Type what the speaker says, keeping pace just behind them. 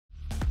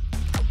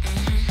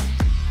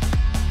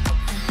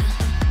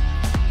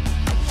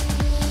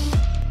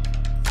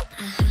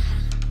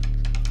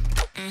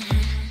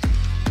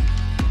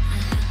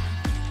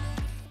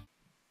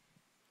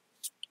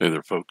Hey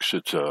there, folks.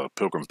 It's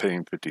Pilgrim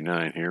Pain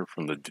 59 here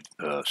from the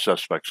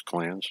Suspects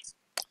Clans.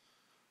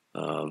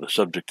 The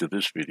subject of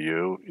this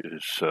video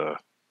is the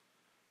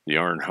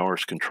Iron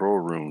Horse control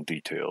room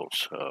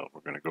details. We're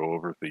going to go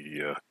over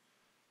the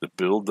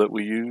build that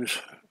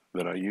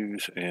I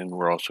use, and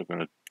we're also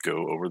going to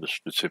go over the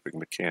specific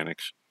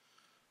mechanics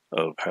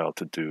of how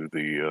to do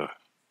the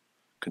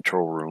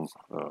control room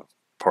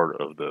part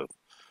of the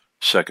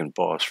second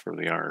boss for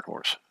the Iron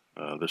Horse.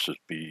 This is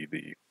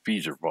the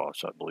Feiser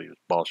boss, I believe.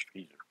 It's Boss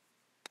Feiser.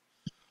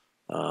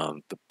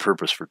 The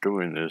purpose for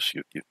doing this,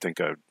 you'd think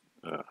I'd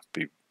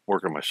be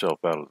working myself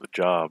out of the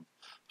job,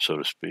 so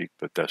to speak,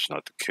 but that's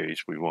not the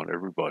case. We want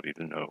everybody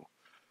to know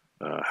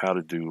how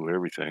to do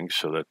everything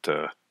so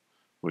that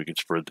we can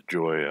spread the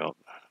joy out,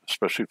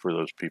 especially for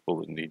those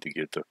people that need to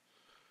get the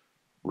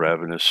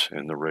Ravenous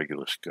and the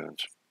Regulus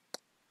guns.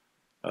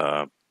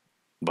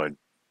 By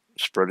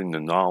spreading the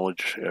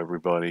knowledge,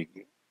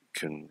 everybody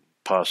can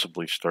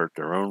possibly start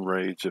their own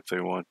raids if they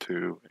want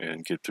to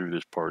and get through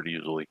this part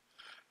easily,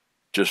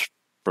 just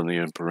from the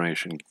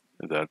information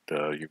that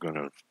you're going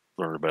to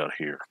learn about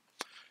here.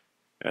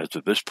 As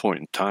of this point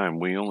in time,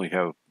 we only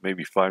have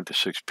maybe 5 to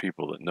 6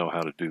 people that know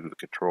how to do the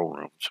control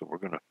room. So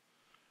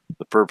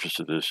the purpose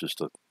of this is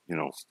to,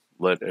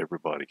 let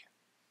everybody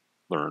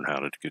learn how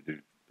to do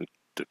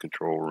the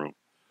control room.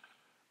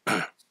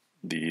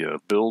 The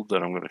build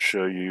that I'm going to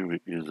show you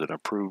is an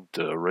approved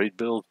raid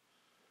build.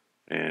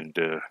 And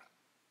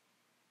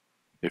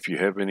if you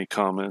have any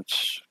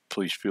comments,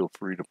 please feel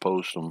free to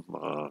post them.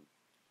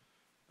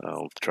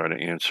 I'll try to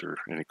answer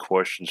any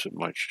questions that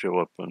might show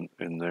up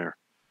in there.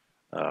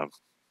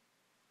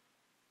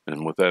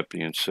 And with that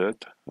being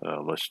said,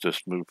 let's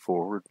just move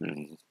forward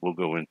and we'll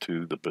go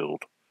into the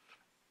build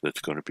that's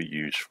going to be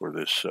used for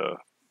this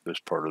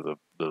part of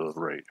the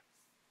raid.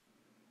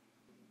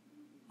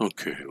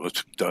 Okay,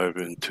 let's dive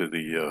into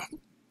the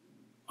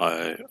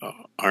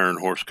Iron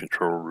Horse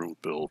control room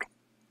build.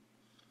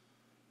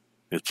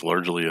 It's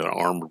largely an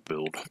armor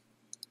build.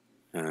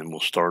 And we'll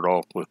start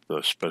off with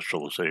the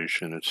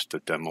specialization. It's the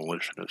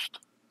Demolitionist.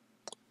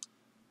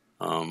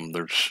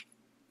 There's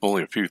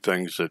only a few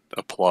things that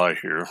apply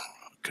here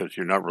because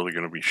you're not really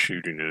going to be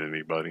shooting at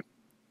anybody.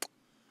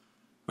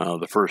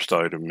 The first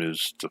item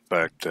is the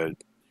fact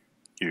that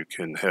you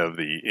can have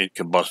the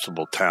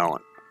incombustible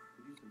talent,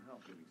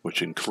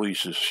 which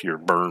increases your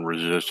burn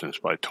resistance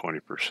by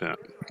 20%.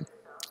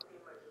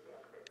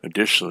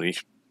 Additionally,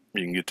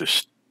 you can get the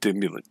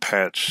stimulant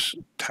patch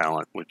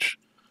talent, which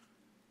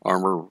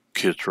armor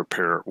kits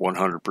repair at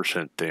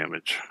 100%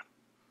 damage.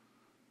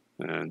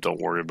 And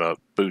don't worry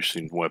about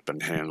boosting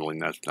weapon handling.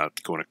 That's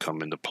not going to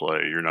come into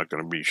play. You're not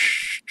going to be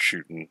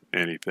shooting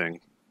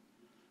anything.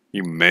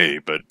 You may,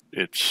 but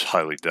it's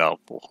highly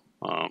doubtful.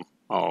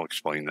 I'll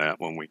explain that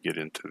when we get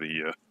into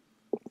the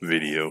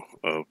video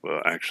of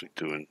actually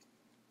doing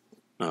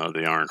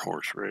the Iron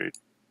Horse raid.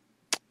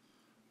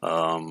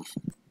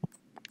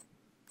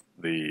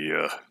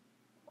 The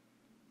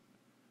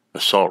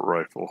assault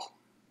rifle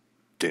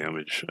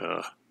damage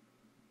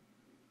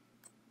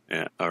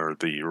or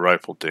the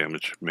rifle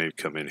damage may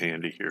come in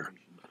handy here.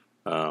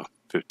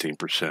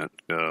 15%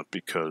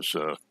 because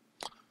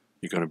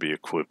you're going to be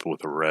equipped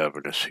with a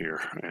Ravenous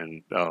here,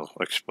 and I'll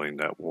explain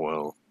that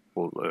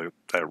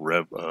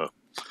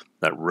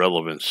that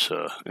relevance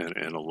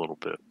in a little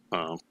bit.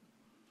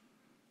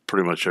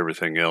 Pretty much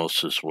everything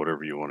else is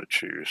whatever you want to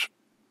choose.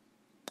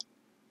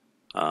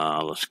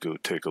 Let's go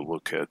take a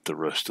look at the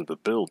rest of the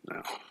build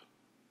now.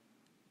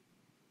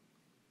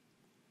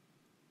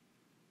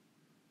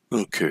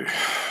 Okay,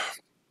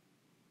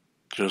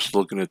 just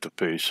looking at the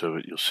face of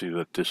it, you'll see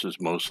that this is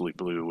mostly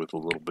blue with a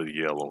little bit of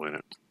yellow in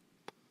it.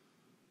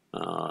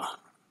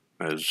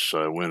 As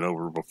I went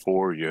over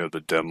before, you have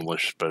the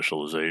Demolish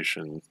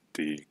specialization,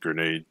 the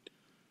grenade.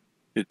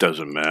 It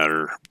doesn't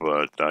matter,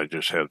 but I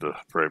just have the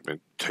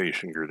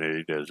fragmentation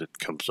grenade as it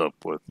comes up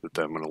with the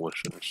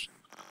Demolitionist.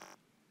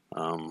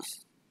 I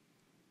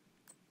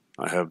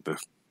have the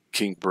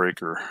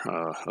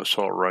Kingbreaker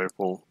assault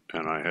rifle,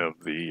 and I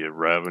have the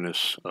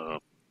Ravenous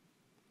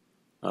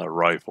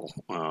rifle.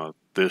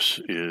 This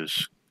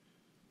is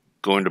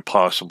going to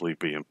possibly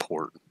be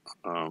important.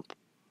 I'll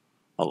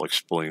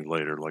explain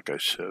later, like I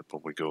said,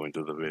 when we go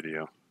into the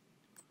video.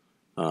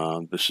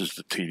 This is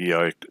the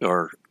TDI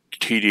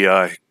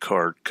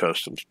Card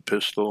Customs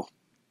pistol.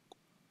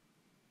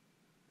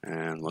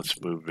 And let's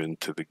move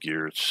into the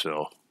gear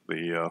itself.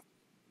 The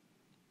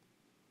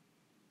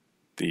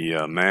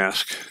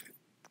mask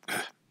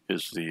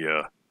is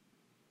the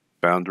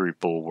Boundary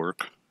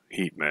Bulwark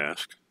heat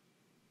mask.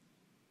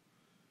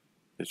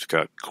 It's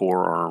got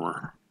core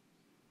armor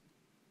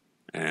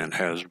and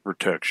has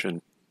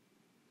protection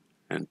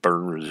and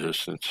burn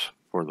resistance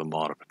for the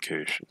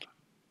modification.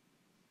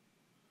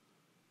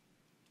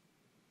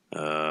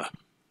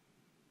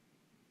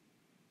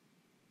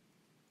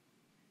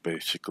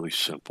 Basically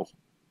simple.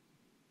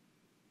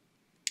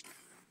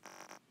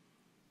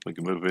 We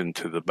can move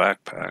into the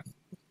backpack.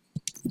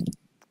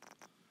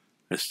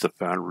 It's the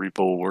Boundary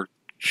Bulwark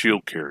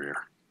shield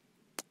carrier.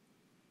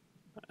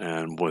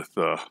 And with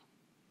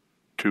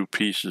 2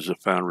 pieces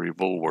of Foundry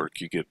Bulwark,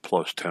 you get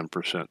plus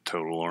 10%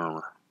 total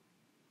armor.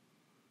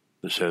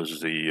 This has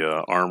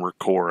the armor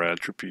core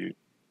attribute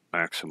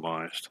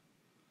maximized.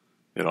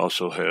 It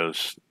also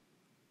has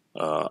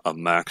a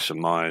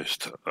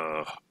maximized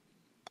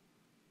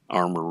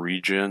armor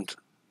regen,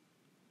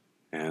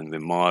 and the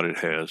mod it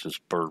has is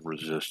burn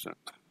resistant.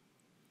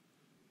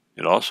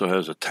 It also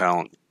has a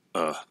talent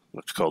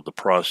that's called the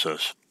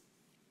process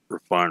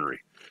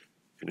refinery,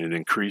 and it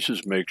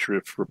increases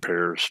makeshift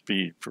repair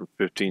speed from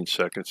 15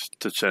 seconds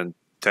to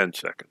 10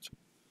 seconds.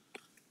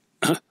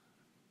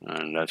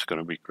 And that's going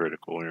to be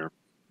critical here.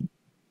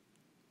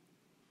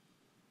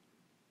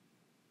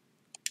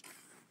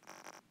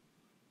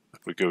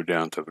 If we go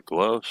down to the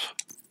gloves,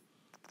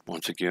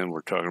 once again,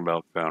 we're talking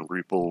about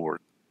Foundry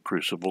Bulwark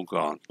Crucible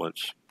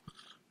Gauntlets.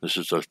 This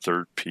is our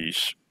third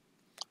piece,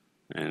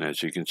 and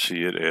as you can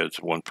see, it adds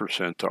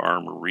 1% to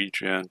armor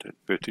regen and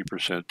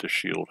 50% to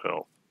shield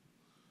health.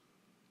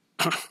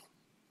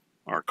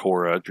 Our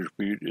core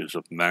attribute is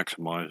a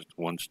maximized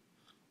one's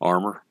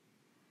armor,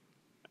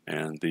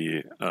 and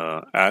the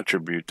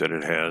attribute that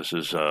it has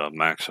is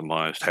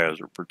maximized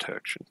hazard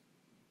protection.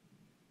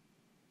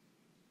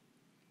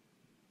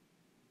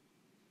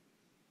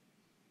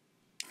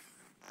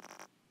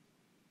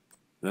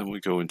 Then we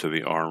go into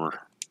the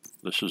armor.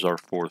 This is our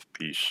fourth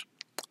piece.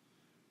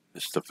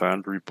 It's the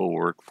Foundry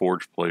Bulwark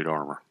Forge Plate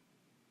Armor.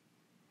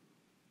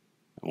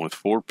 And with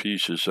 4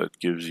 pieces, that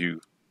gives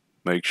you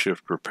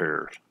makeshift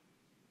repairs.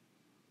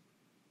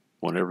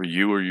 Whenever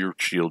you or your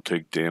shield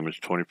take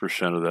damage,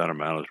 20% of that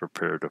amount is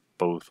repaired to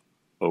both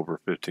over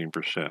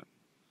 15%.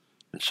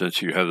 And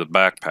since you have the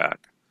backpack,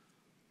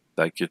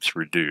 that gets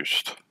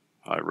reduced.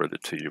 I read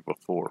it to you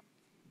before.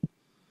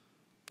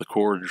 The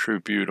core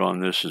attribute on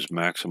this is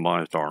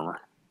maximized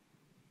armor.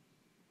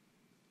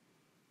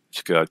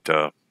 It's got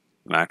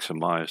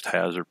maximized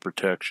hazard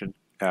protection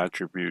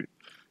attribute,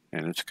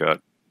 and it's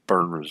got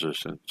burn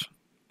resistance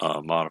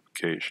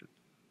modification.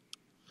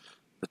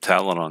 The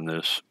talent on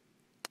this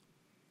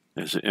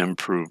is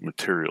improved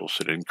materials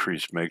that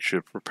increase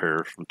makeshift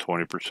repairs from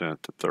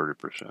 20% to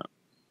 30%.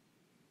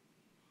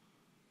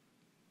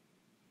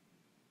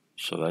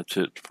 So that's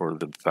it for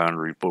the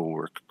Foundry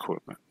Bulwark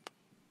equipment.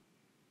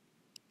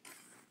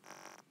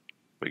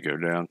 We go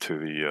down to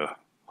the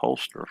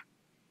holster.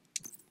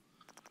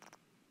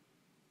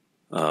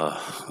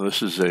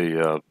 This is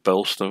a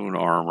Bellstone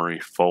Armory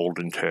fold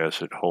and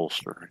tacit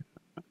holster,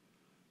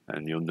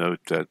 and you'll note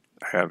that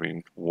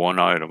having one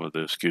item of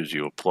this gives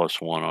you a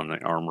 +1 on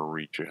the armor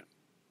regen.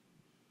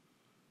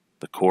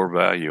 The core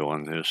value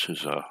on this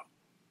is a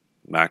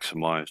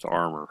maximized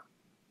armor,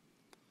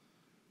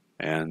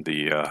 and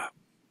the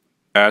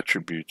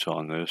attributes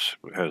on this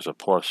has a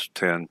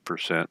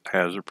 +10%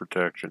 hazard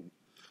protection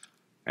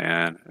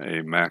and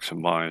a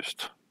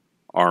maximized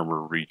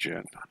armor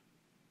regen.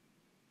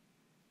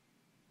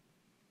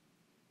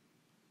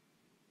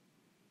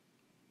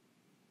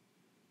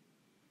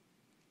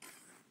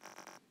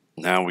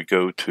 Now we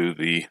go to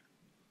the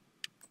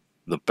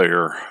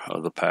bear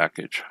of the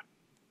package.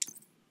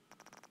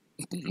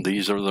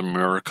 These are the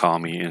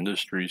Murakami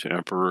Industries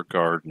Emperor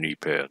Guard knee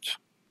pads,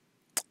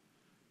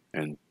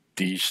 and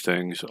these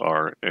things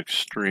are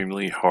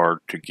extremely hard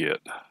to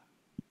get.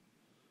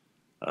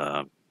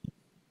 At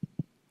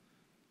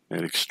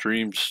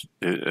extremes,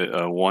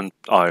 one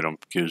item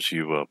gives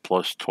you a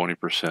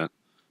 +20%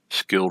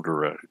 skill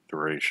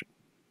duration.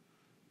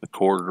 The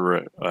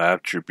core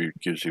attribute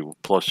gives you a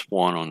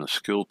 +1 on the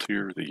skill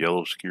tier, the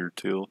yellow skill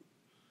tier,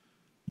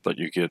 but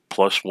you get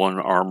 +1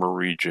 armor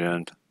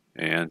regen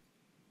and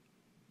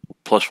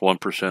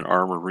 +1%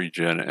 armor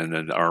regen, and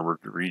then the armor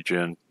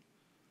regen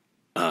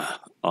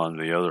on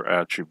the other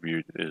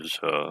attribute is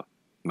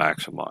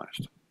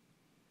maximized.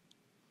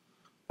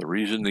 The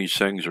reason these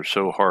things are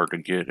so hard to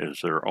get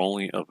is they're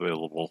only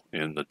available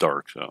in the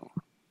Dark Zone,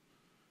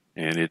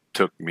 and it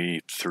took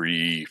me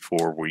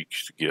 3-4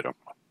 weeks to get them.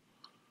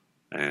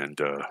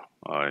 And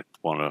I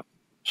want to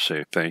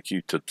say thank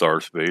you to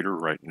Darth Vader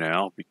right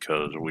now,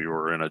 because we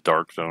were in a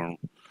Dark Zone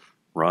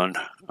run.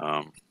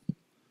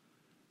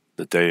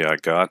 The day I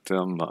got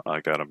them, I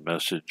got a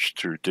message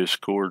through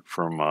Discord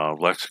from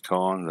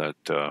Lexicon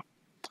that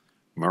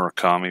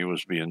Murakami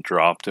was being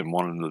dropped in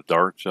one of the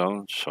Dark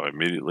Zones, so I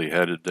immediately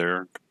headed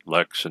there.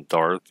 Lex and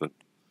Darth and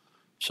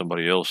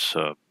somebody else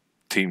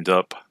teamed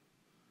up,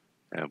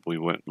 and we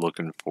went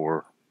looking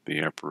for the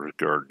Emperor's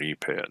Guard knee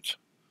pads.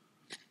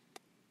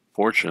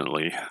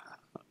 Fortunately,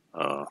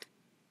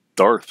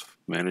 Darth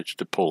managed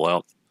to pull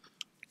out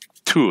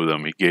 2 of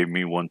them. He gave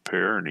me 1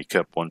 pair, and he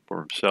kept 1 for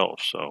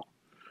himself. So,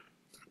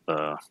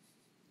 at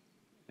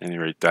any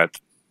rate,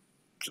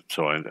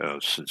 so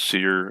a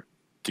sincere,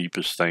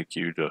 deepest thank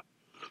you to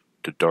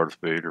Darth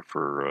Vader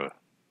for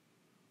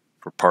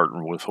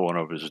partnering with one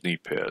of his knee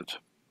pads.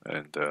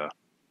 And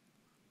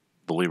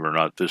believe it or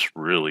not, this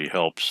really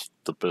helps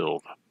the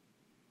build.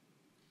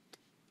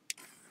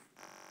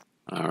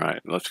 All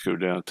right, let's go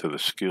down to the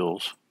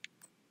skills.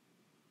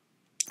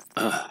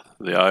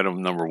 The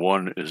item number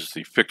 1 is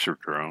the Fixer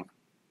Drone.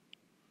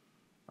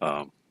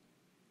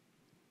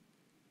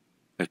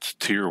 It's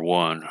tier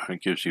 1.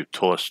 It gives you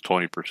plus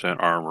 20%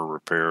 armor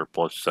repair,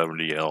 plus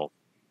 70 health.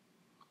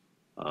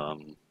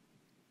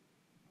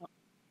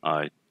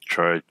 I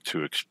tried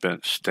to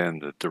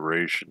extend the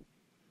duration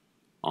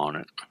on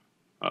it.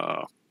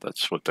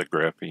 That's what the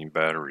graphene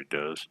battery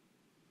does.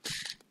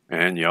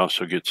 And you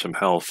also get some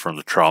health from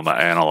the trauma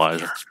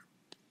analyzer.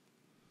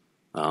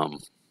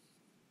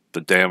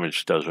 The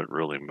damage doesn't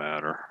really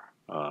matter.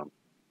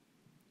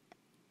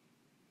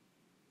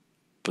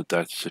 But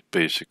that's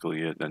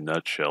basically it in a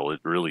nutshell.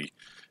 It really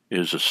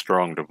is a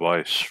strong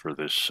device for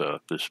this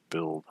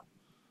build.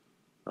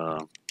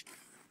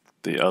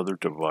 The other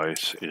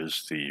device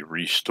is the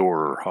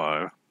Restorer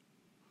Hive.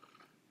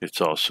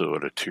 It's also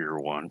at a tier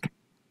 1.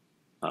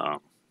 I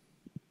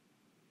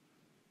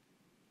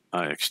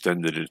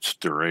extended its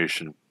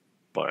duration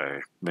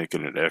by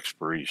making it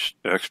expertise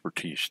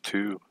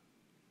 2.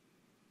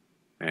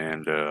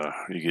 And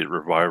you get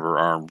reviver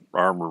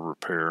armor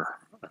repair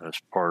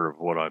as part of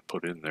what I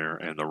put in there,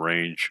 and the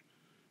range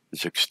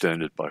is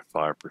extended by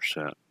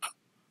 5%.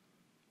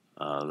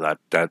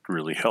 That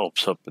really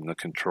helps up in the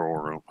control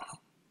room.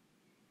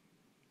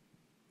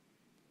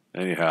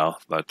 Anyhow,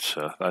 that's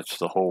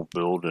the whole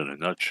build in a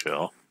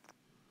nutshell.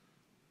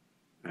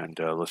 And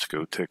let's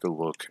go take a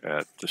look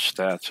at the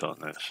stats on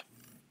this.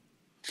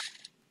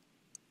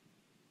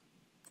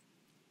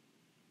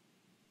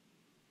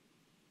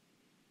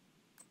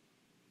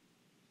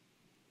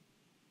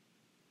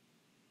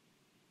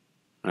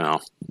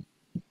 Now,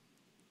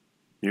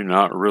 you're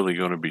not really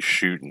going to be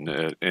shooting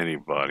at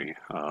anybody.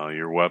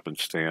 Your weapon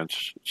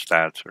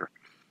stats are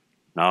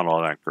not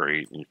all that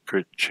great. And your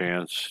crit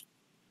chance,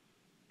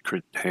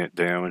 crit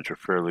damage are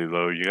fairly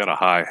low. You got a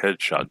high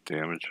headshot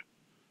damage,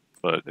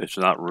 but it's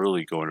not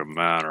really going to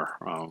matter.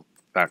 In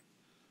fact,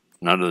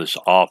 none of this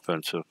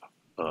offensive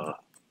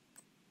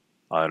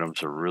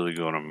items are really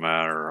going to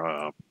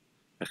matter,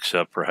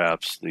 except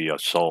perhaps the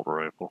assault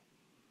rifle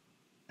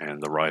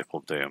and the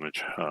rifle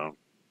damage.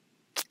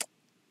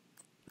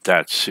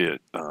 That's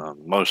it.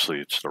 Mostly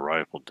it's the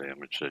rifle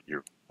damage that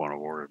you want to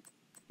worry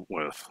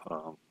with.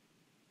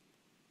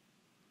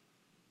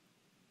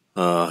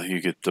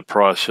 You get the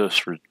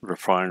process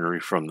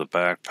refinery from the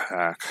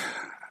backpack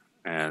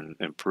and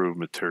improved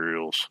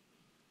materials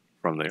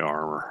from the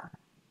armor.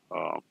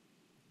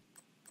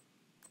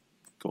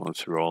 Going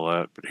through all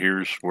that, but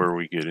here's where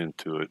we get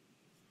into it.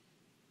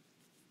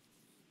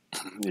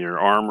 Your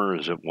armor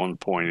is at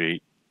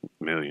 1.8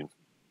 million.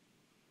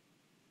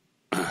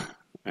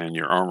 And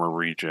your armor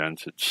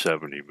regens at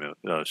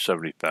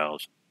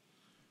 70,000.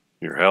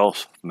 Your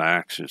health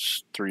max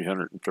is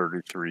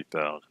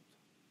 333,000.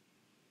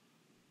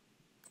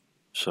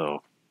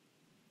 So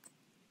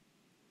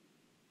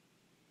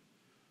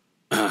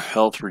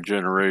health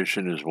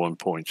regeneration is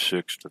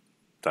 1.6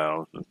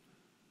 thousand,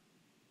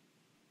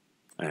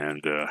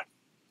 and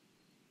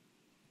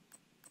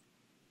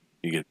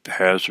you get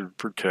hazard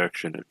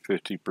protection at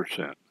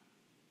 50%.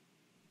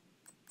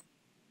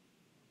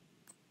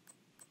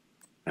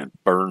 And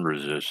burn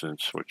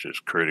resistance, which is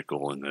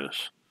critical in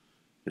this,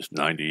 is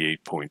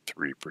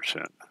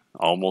 98.3%.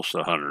 Almost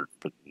 100,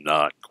 but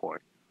not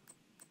quite.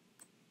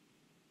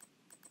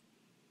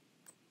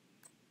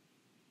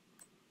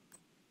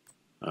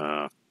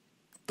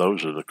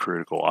 Those are the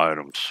critical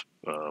items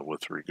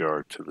with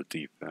regard to the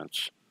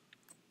defense.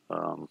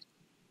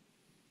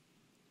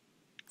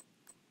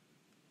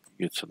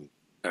 Get some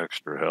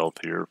extra health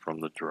here from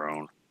the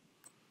drone.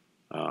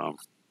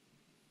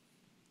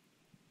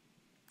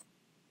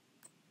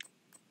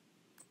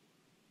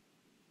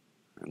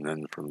 And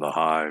then from the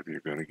hive, you're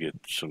going to get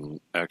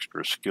some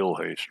extra skill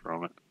haste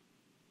from it.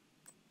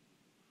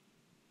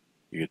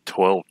 You get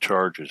 12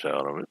 charges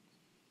out of it.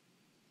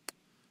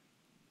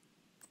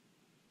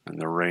 And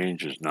the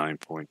range is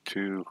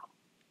 9.2.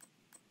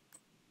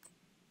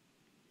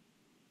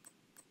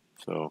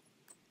 So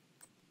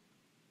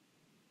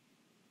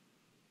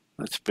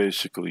that's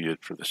basically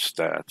it for the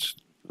stats,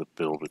 the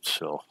build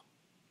itself.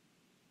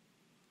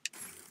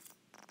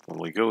 When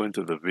we go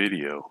into the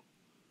video,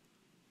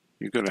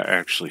 you're going to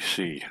actually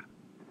see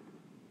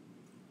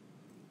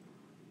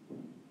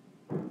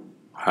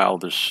how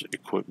this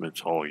equipment's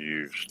all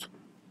used.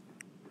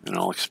 And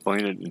I'll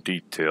explain it in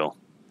detail.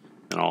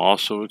 And I'll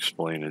also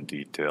explain in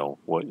detail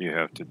what you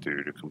have to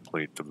do to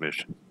complete the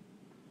mission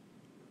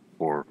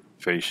for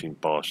facing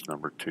boss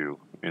number 2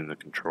 in the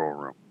control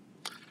room.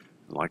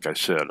 And like I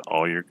said,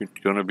 all you're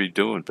going to be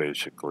doing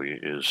basically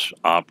is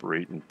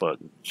operating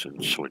buttons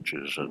and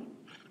switches and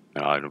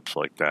items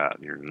like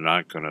that. You're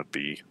not going to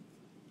be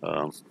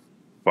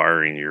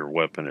firing your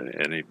weapon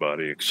at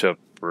anybody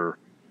except for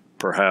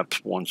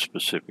perhaps one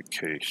specific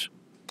case.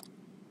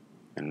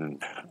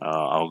 And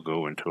I'll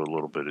go into a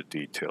little bit of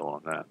detail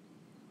on that.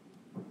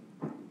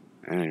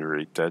 At any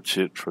rate, that's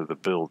it for the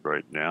build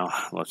right now.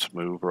 Let's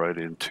move right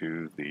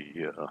into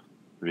the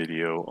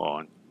video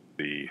on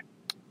the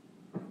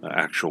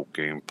actual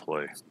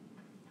gameplay.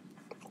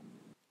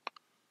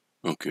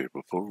 Okay,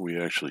 before we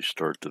actually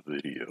start the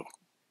video,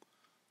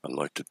 I'd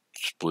like to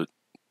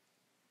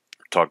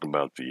talk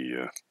about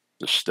the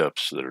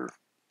steps that are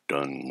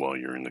done while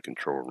you're in the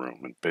control room.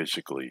 And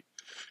basically,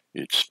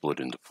 it's split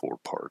into 4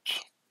 parts.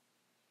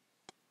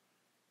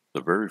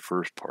 The very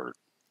first part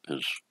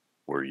is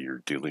where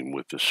you're dealing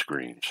with the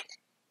screens,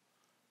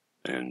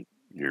 and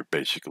you're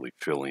basically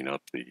filling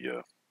up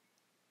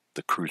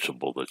the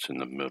crucible that's in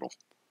the middle.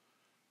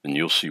 And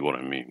you'll see what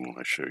I mean when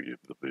I show you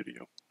the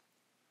video.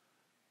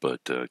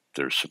 But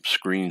there's some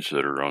screens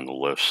that are on the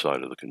left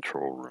side of the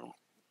control room,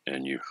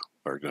 and you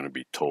are going to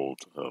be told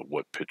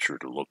what picture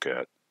to look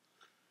at.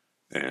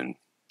 And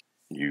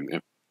you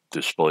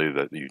display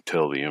that, you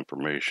tell the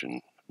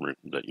information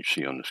that you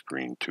see on the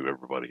screen to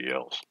everybody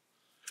else.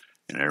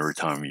 And every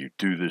time you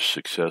do this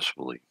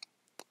successfully,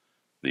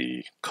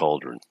 the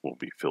cauldron will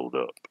be filled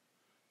up.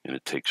 And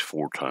it takes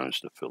 4 times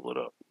to fill it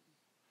up.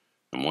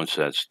 And once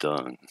that's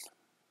done,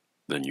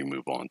 then you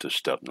move on to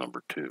step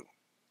number 2.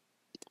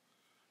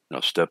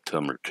 Now, step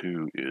number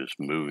 2 is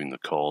moving the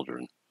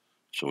cauldron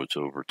so it's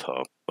over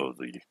top of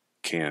the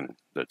cannon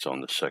that's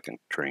on the second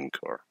train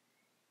car.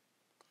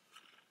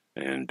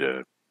 And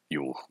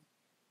you'll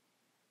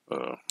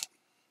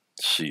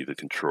see the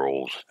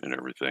controls and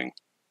everything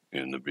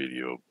in the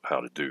video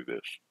how to do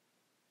this.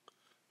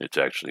 It's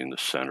actually in the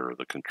center of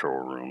the control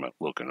room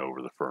looking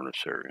over the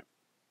furnace area.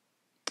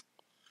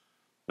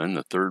 Then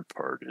the third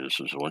part is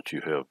once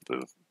you have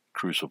the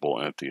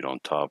crucible emptied on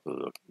top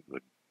of the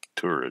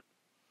turret,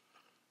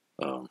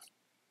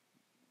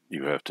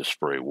 you have to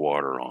spray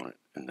water on it,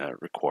 and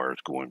that requires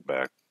going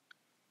back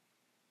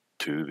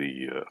to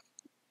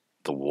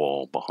the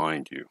wall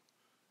behind you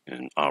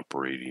and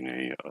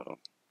operating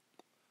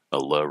a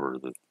lever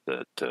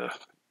that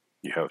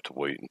you have to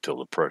wait until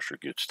the pressure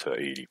gets to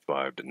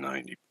 85 to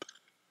 90,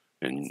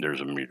 and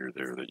there's a meter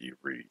there that you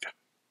read.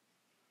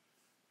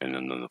 And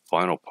then the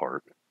final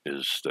part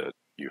is that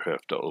you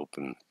have to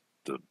open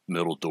the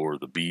middle door,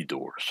 the B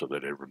door, so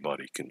that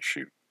everybody can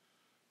shoot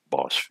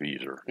Boss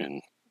Feiser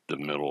in the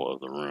middle of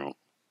the room.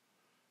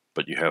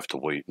 But you have to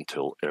wait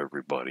until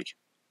everybody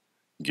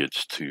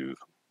gets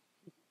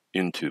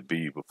into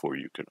B before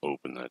you can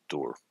open that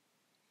door.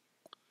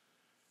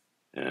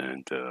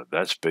 And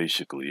that's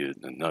basically it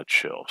in a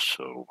nutshell.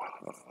 So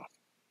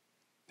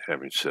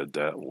having said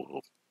that,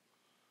 we'll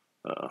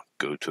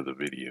go to the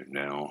video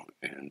now.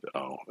 And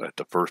at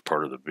the first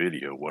part of the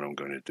video, what I'm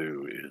going to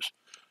do is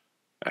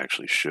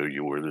actually show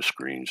you where the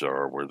screens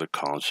are, where the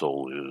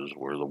console is,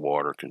 where the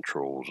water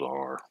controls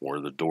are, where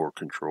the door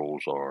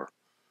controls are,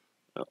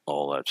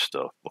 all that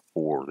stuff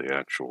before the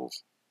actual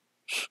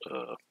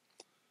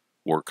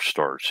work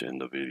starts in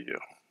the video.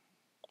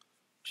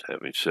 So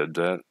having said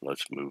that,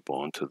 let's move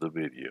on to the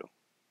video.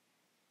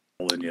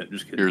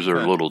 Here's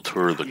our little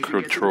tour of the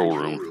control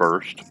room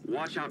first.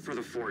 Watch out for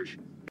the forge.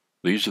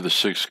 These are the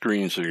 6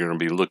 screens that you're going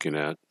to be looking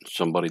at.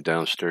 Somebody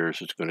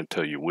downstairs is going to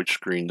tell you which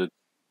screen to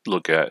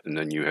look at, and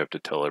then you have to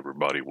tell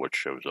everybody what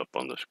shows up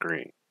on the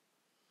screen.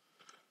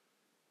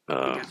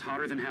 It gets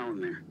hotter than hell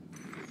in there.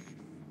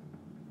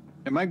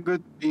 Am I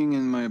good being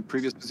in my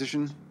previous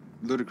position?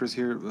 Ludicrous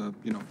here,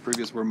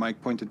 previous where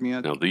Mike pointed me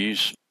at. Now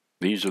these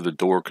are the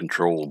door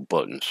control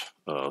buttons,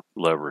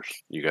 levers.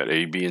 You got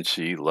A, B, and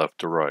C, left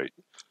to right.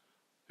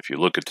 If you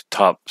look at the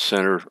top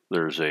center,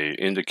 there's a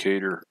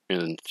indicator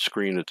and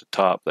screen at the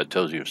top that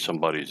tells you if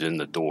somebody's in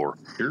the door.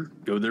 Here,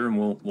 go there and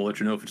we'll let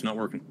you know if it's not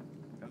working.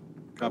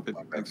 Copy.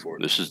 Thanks.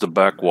 This is the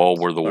back wall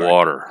where the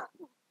water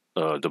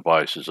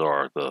devices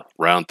are. The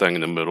round thing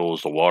in the middle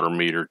is the water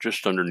meter.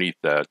 Just underneath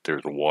that,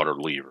 there's a water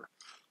lever.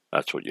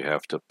 That's what you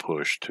have to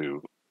push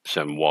to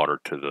send water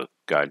to the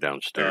guy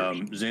downstairs.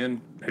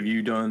 Zan, have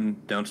you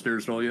done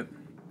downstairs at all yet?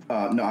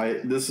 No,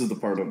 this is the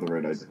part of the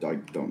raid I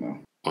don't know.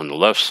 On the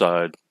left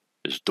side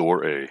is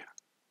door A.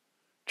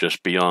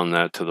 Just beyond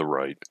that to the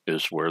right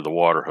is where the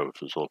water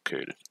hose is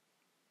located.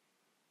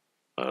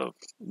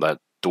 That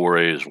door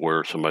A is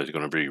where somebody's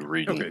going to be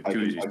reading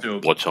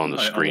what's on the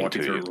screen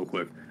to you. Real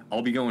quick.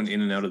 I'll be going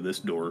in and out of this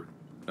door.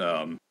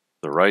 The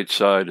right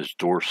side is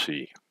door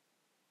C.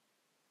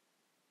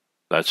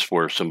 That's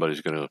where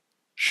somebody's going to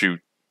shoot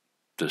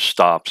the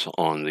stops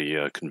on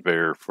the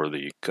conveyor for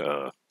the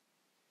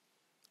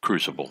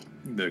crucible.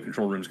 The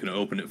control room's going to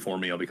open it for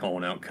me. I'll be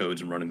calling out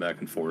codes and running back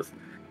and forth.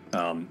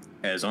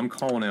 As I'm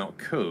calling out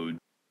code,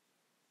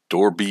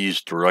 door B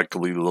is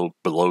directly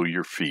below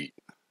your feet.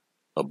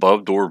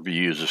 Above door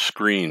B is a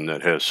screen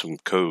that has some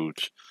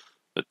codes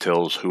that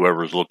tells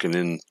whoever's looking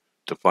in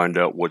to find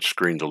out what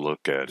screen to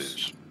look at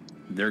is.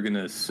 They're going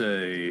to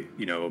say,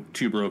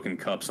 2 broken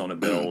cups on a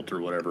belt or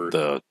whatever.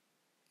 The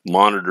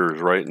monitor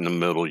is right in the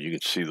middle. You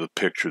can see the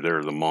picture there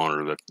of the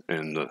monitor,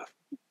 and the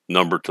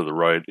number to the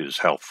right is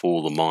how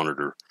full the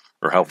monitor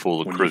or how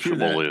full the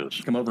crucible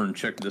is. Come over and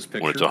check this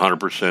picture. When it's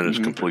 100%, it's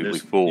completely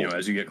full.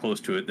 As you get close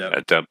to it,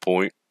 at that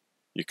point,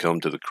 you come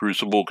to the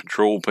crucible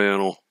control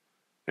panel,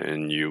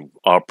 and you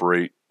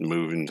operate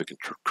moving the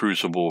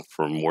crucible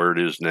from where it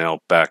is now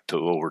back to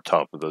over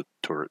top of the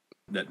turret.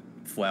 That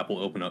flap will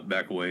open up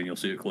back away, and you'll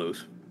see it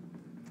close.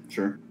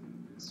 Sure.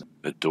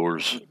 The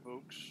doors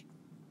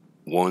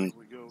 1,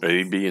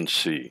 A, B, and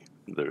C.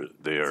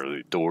 They are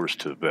the doors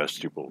to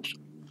vestibules.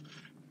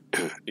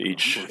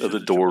 Each course, of the there's a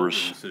Chipotle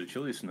doors instead of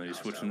Chili's tonight. He's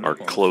switching it are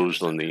up on us.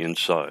 closed on the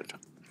inside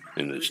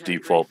in its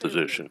default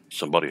position.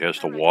 Somebody has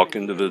to walk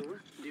into the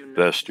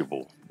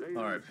vestibule,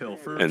 All right, Pill.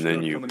 First and then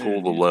up you coming pull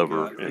in, the we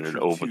lever, got and it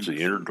picture opens two,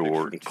 the inner sir.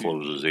 door Picture and two.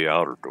 closes the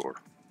outer door.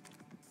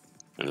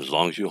 And as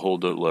long as you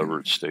hold that lever,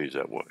 it stays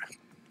that way.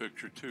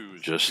 Picture 2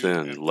 is Just two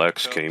then, empty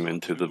Lex cups came on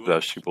into two the hooks,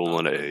 vestibule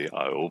in not A.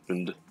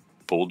 moving. I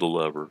pulled the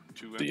lever,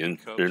 Two the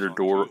empty cups inner on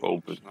door two hooks,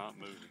 opened, not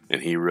moving.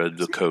 and he read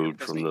the code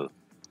That's from me. the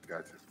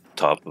Gotcha.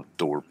 top of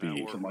door That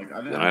B. worked. So, like, I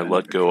didn't Then have I any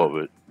let go of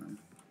picture. it,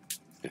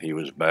 and he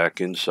was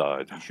back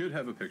inside. You should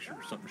have a picture.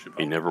 Something should pop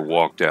He up. never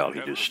walked out. He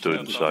Have just the stood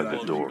steps inside up the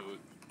close door. to it.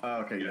 Oh,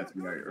 okay, yeah, it's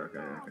me. Okay.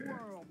 All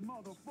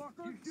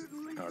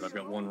right, I've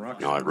got one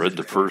rocket. Now, I read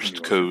the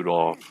first code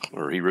off,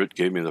 or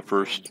gave me the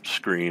first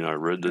screen. I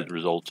read the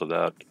results of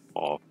that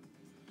off,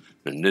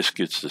 and this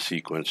gets the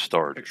sequence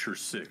started. Picture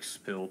 6,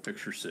 Pill.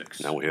 Picture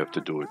 6. Now we have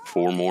to do it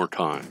 4 more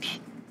times.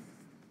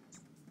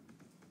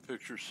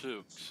 Picture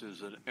 6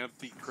 is an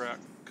empty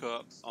cracked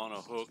cup on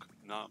a hook,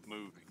 not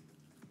moving.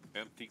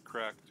 Empty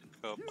cracked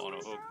cup on a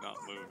hook, not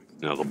moving.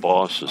 Now the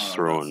boss is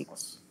throwing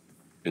That's us.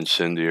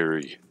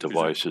 incendiary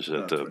devices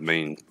at the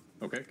main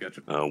Okay,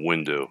 gotcha.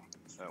 window,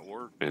 That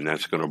worked. and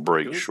that's going to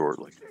break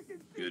shortly.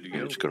 Good to And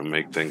go. it's going to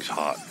make things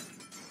hot.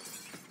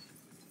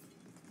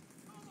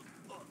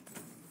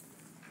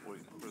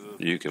 Waiting for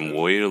the You can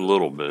wait a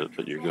little bit,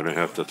 but you're going to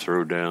have to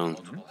throw down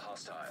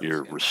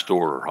your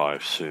restorer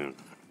hive soon.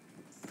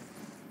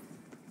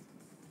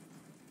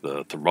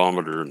 The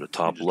thermometer in the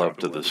top just drop left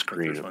it of the below the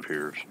screen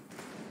temperature's fine. appears,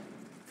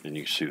 and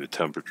you can see the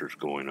temperatures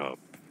going up.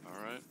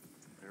 All right,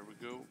 here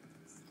we go.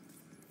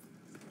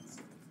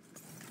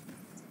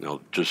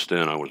 Now, just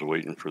then, I was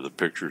waiting for the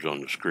pictures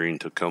on the screen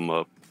to come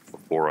up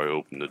before I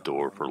opened the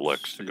door for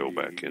Lex to go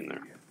back in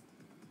there.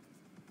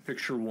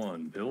 Picture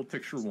 1, Bill.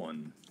 Picture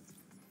 1.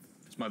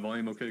 Is my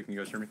volume okay? Can you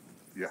guys hear me?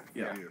 Yeah.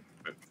 Okay,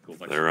 cool.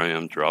 Thanks. There I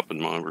am, dropping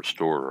my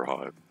restorer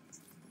hive.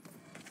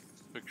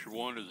 Picture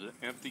 1 is an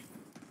empty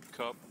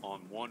cup on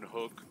one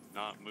hook,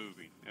 not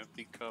moving.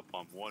 Empty cup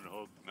on one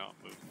hook, not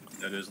moving.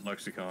 That is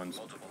Lexicon's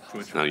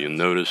Twitch. Now, you'll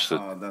notice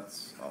that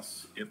That's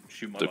us. Yep,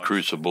 shoot my the box.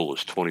 crucible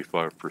is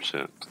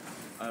 25%.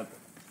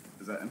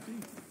 Is that empty?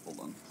 Hold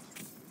on.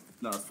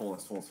 No, it's full.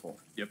 It's full.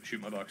 Yep,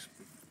 shoot my box.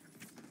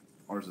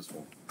 Ours is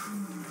full.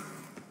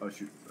 Oh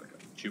shoot. Okay.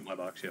 Shoot my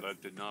box, yep.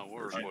 That did not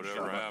work. Right, Whatever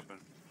shut up. happened.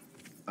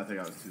 I think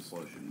I was too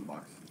slow shooting the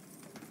box.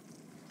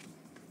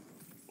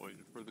 Waiting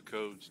for the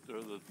codes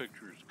or the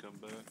pictures to come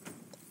back.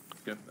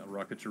 Yep,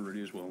 rockets are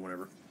ready as well,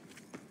 whenever.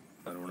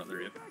 I know we're not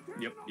there yet.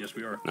 Yep, yes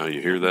we are. Now,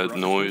 you hear that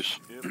noise?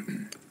 Yep.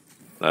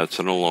 That's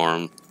an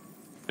alarm,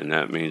 and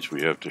that means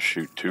we have to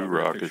shoot 2 I've got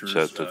rockets pictures,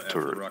 at the after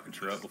turret.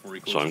 rockets are out before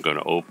he So I'm closes. going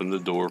to open the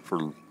door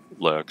for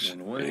Lex,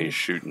 One away. and he's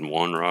shooting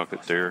 1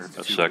 rocket there,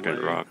 a Two second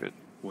away. rocket.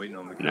 Waiting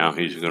on the Now code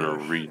he's going to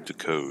refresh. read the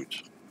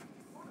codes.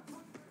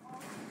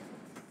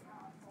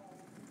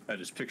 That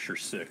is picture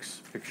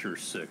 6. Picture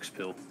 6,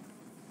 Pill.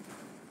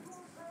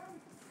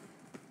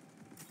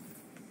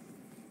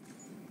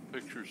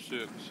 Picture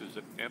 6 is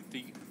an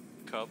empty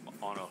cup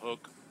on a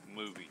hook,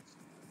 moving.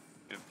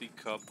 Empty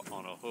cup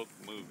on a hook,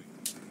 moving.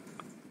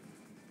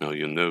 Now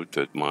you'll note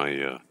that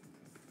my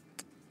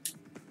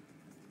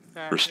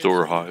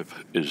restore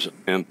hive is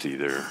empty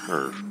there,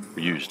 or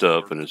used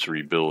up, and it's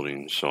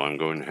rebuilding, so I'm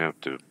going to have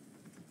to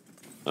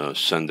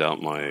send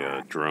out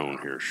my drone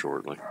here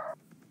shortly.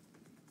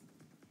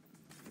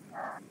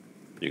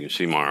 You can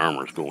see my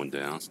armor's going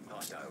down.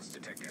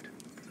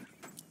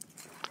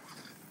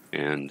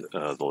 And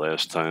the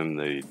last time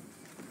they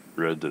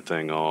read the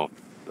thing off,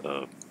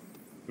 the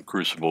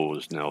crucible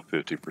is now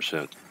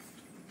 50%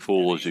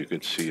 full, as you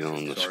can see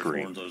on the Sorry, screen.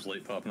 Florence, I was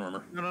late popping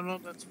armor. No,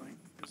 that's fine.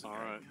 All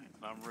right,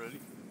 I'm ready.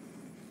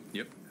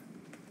 Yep.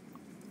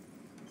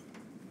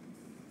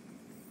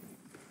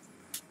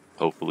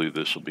 Hopefully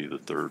this will be the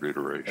 3rd That's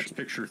iteration.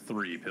 picture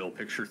 3, Pill.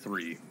 Picture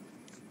 3.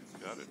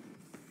 Got it.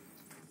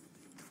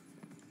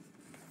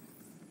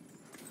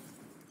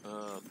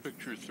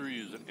 Picture 3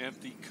 is an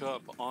empty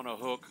cup on a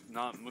hook,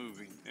 not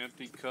moving.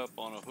 Empty cup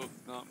on a hook,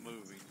 not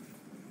moving.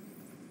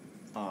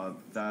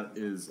 That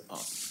is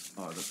us.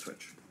 The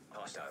Twitch.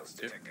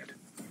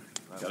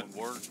 That Got one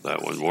worked.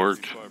 That one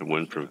worked. It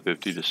went from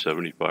 50 to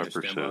Stand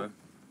 75%. by.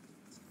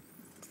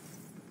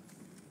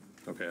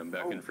 Okay, I'm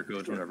back in for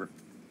codes whenever.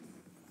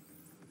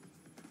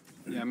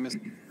 Yeah, I missed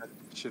that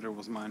shitter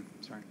was mine.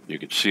 Sorry. You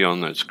can see on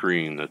that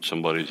screen that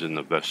somebody's in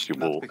the Not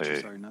vestibule the picture,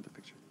 A, sorry, not the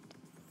picture.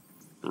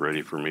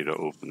 ready for me to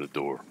open the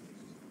door.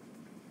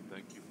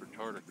 Thank you for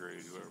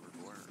tardigrade, whoever's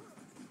wearing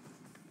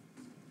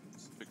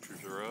it.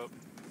 Pictures are up.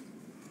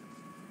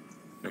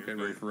 Okay, Here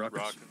ready goes for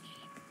rockets?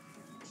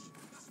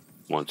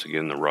 Once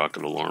again, the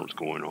rocket alarm's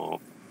going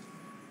off.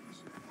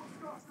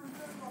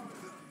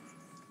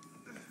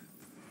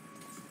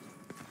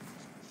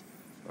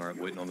 All right,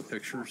 waiting on the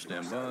picture.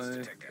 Stand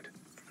by.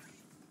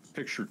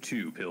 Picture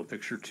 2, Pill.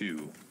 Picture 2.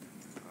 All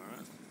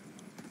right.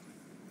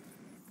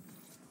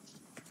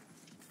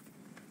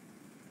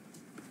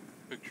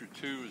 Picture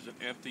 2 is an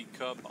empty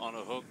cup on a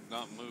hook,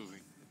 not moving.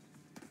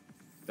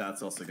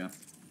 That's us again.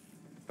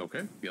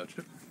 Okay,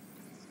 gotcha.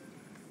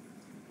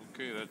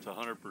 Okay, that's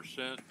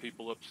 100%.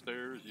 People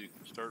upstairs, you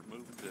can start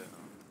moving down.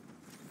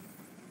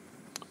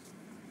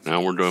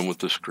 Now we're done with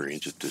the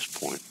screens at this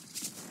point.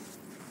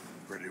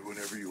 Ready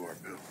whenever you are,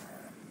 Bill.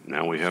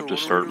 Now we have to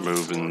start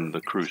moving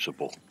the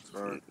crucible.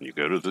 You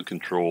go to the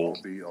control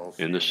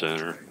in the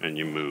center and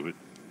you move it.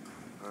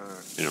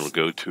 And it'll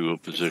go to a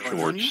position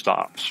where it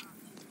stops.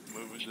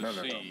 Moving to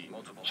C.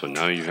 So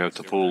now you have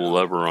to pull the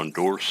lever on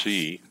door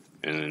C.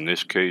 And in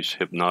this case,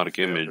 hypnotic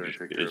image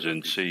is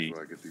in C.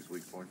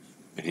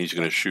 And he's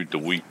going to shoot the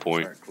weak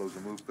point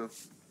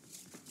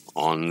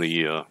on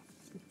the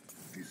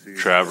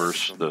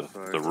traverse,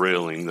 the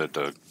railing that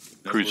the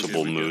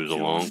crucible moves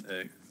along,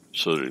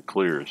 so that it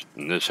clears.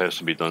 And this has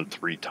to be done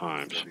 3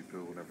 times.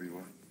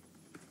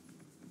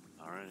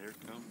 Alright, here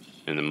it comes.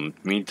 In the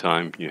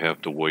meantime, you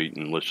have to wait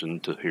and listen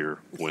to hear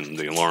when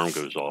the alarm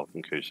goes off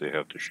in case they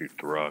have to shoot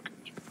the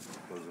rockets.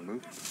 Close and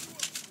move.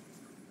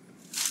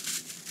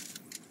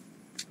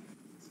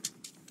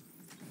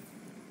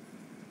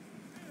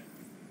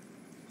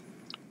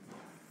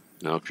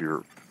 Now, if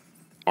your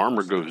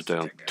armor goes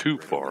down too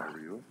far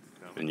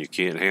and you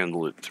can't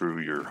handle it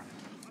through your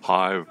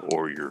hive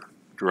or your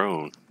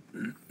drone,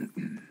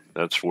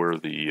 that's where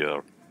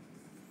the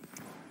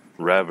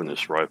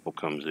ravenous rifle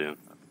comes in.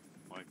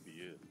 Might be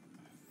it.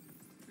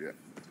 Yeah,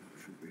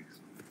 should be.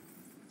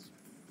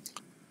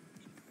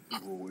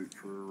 We'll wait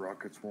for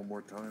rockets one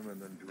more time and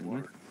then do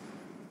water.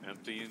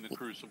 Emptying the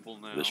crucible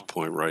now. At this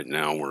point right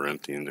now, we're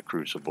emptying the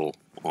crucible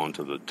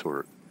onto the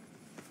turret.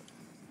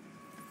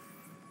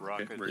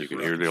 Rocket. You can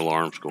hear the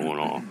alarms going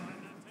off.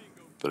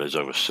 But as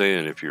I was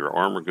saying, if your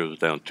armor goes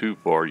down too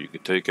far, you can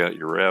take out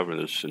your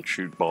ravenous and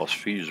shoot Boss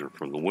Feiser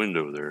from the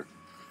window there.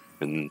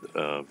 And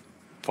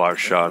 5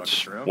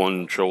 shots,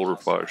 one shoulder,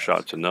 5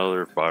 shots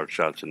another, 5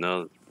 shots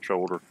another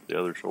shoulder, the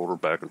other shoulder,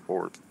 back and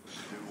forth.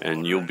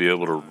 And you'll be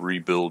able to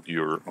rebuild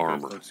your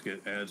armor. Let's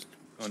get ads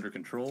under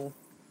control.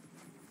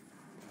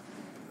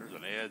 There's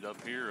an ad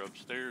up here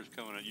upstairs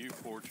coming at you,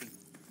 Fortune.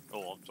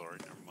 Oh, I'm sorry.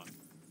 Never mind.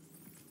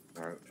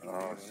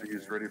 Alright, C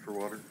is ready for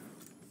water.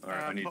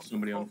 Alright, I need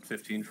somebody on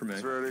 15 for me.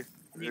 It's ready.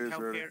 Need It is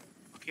help ready. here.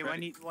 Okay, well, I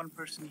need one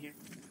person here.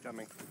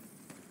 Coming.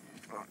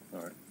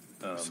 Alright.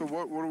 So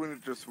what do we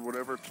need? Just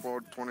whatever,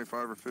 12,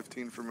 25, or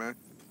 15 for me?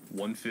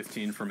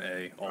 115 from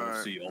A, all of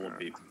Alright, C, all of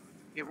B.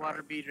 Get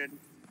water bead ready.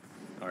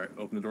 Alright,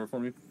 open the door for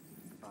me.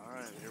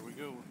 Alright, here we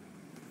go.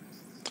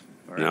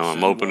 All right, Now I'm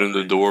send opening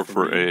water the door in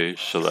for 3, A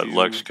so that 2,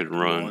 Lex can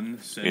run 1,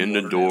 send in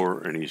the water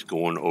door and he's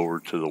going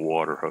over to the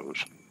water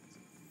hose.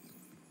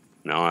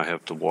 Now I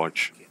have to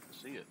watch. Can't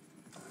see it.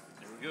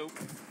 There we go.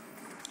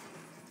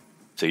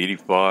 It's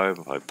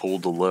 85. I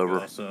pulled the lever.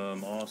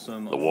 Awesome,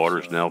 awesome. The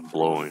water's awesome. now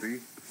blowing. C.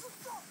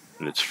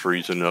 And it's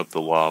freezing up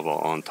the lava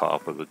on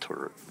top of the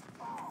turret.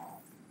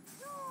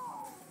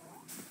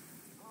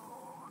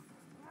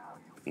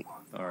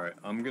 Alright,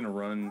 I'm gonna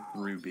run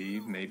through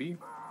B, maybe.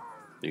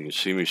 You can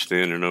see me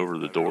standing over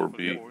the door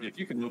B. If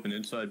you can open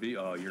inside B,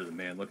 oh, you're the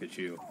man. Look at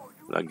you.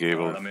 I gave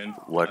Alright, him I'm in.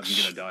 Lex.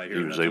 I'm gonna die here.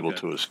 He was That's able okay.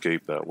 to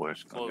escape that way.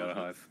 I've got a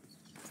hive.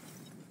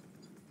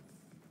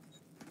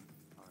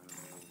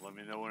 Let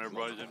me know when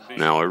everybody's in B.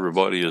 Now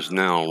everybody is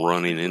now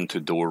running into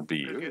door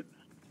B.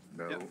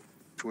 No. Yep.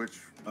 Twitch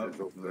is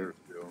over there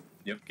still.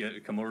 Yep,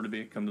 come over to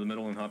B. Come to the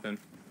middle and hop in.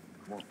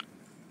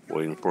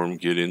 Waiting for him to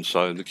get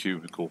inside the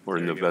cubicle or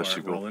in the There you go. Alright,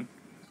 vestibule. roll in.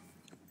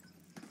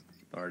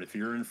 Alright, if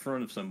you're in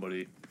front of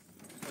somebody,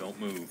 don't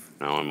move.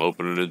 Now I'm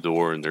opening the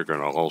door and they're going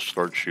to all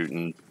start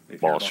shooting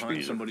If Boss you're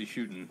behind Feiser. somebody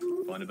shooting,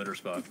 find a better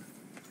spot.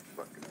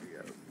 Fucking me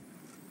out.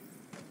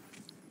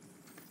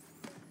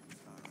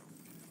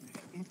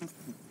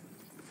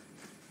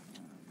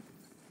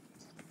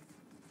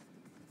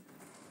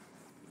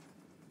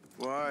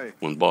 Why?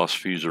 When Boss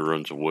Feiser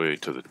runs away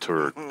to the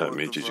turret, that What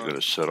means the he's fuck? going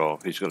to set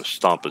off. He's going to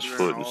stomp his Ran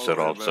foot and all set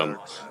the way off some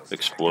back.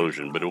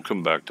 explosion, but he'll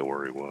come back to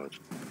where he was.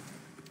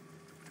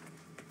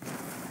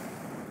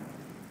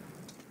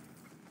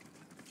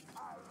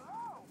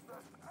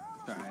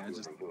 Sorry,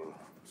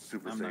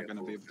 Super I'm not Saiyan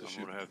gonna be able mode. to I'm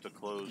shoot. gonna have to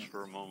close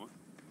for a moment.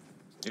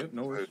 Yep,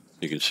 no worries.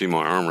 You can see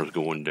my armor's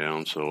going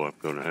down, so I'm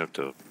going to have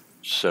to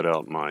set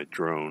out my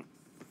drone.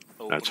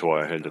 That's Open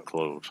why it I had to up.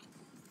 close.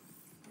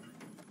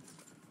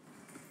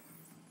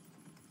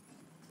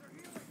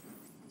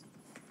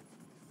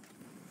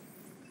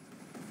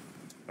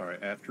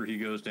 Alright, after he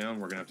goes down,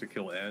 we're gonna have to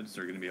kill ads.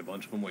 There are gonna be a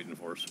bunch of them waiting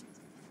for us.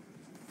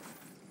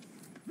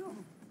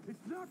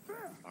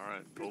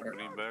 Alright,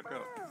 opening back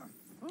up.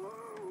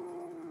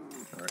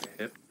 Alright,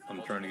 hit.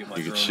 I'm trying to get my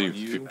You can drone see on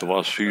you. the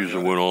Boss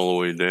Feiser went all the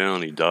way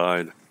down. He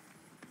died.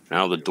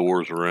 Now the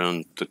doors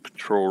around the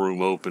control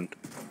room open.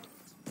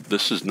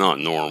 This is not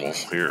normal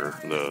here.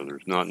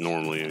 There's not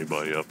normally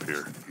anybody up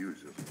here. Fuse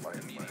is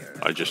lighting my head.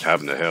 I just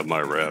happen to have my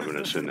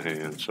Ravenous in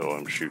hand, so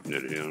I'm shooting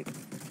at him.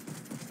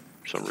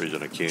 For some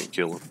reason I can't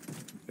kill him.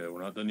 Okay,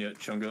 we're not done yet.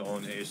 Chunga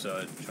on A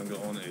side.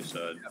 Chunga on A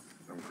side.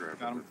 I'm Got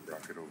grabbing him. this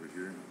rocket over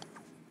here.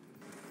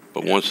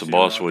 But Yeah, once you the see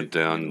boss the went rocket?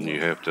 down,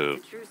 you have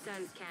to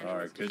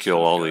Alright, good kill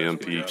stuff, all the guys.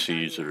 Good job.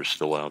 NPCs that are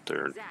still out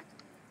there.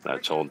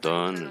 That's all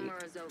done.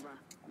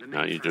 And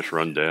now you just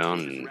run down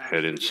and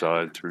head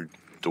inside through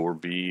door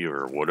B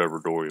or whatever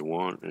door you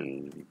want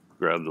and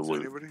grab the Does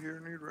loot. anybody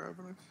here need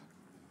Ravenous?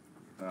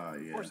 Yeah.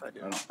 Of course I do.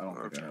 I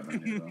don't think I have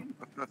any of them.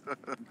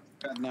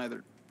 Got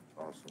neither.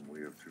 Awesome.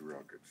 We have 2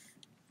 rockets.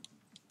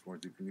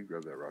 20, can you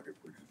grab that rocket,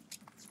 please?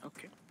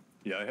 Okay.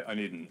 Yeah, I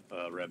need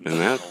revenue.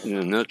 And that, in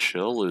a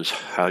nutshell, is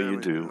how you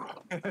do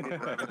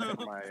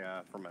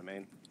For my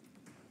main.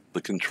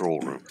 the control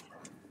room.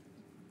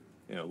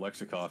 You know,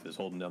 Lexikov is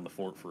holding down the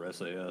fort for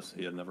SAS.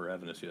 He had never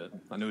Ravenous yet.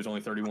 I know he's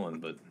only 31,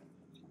 but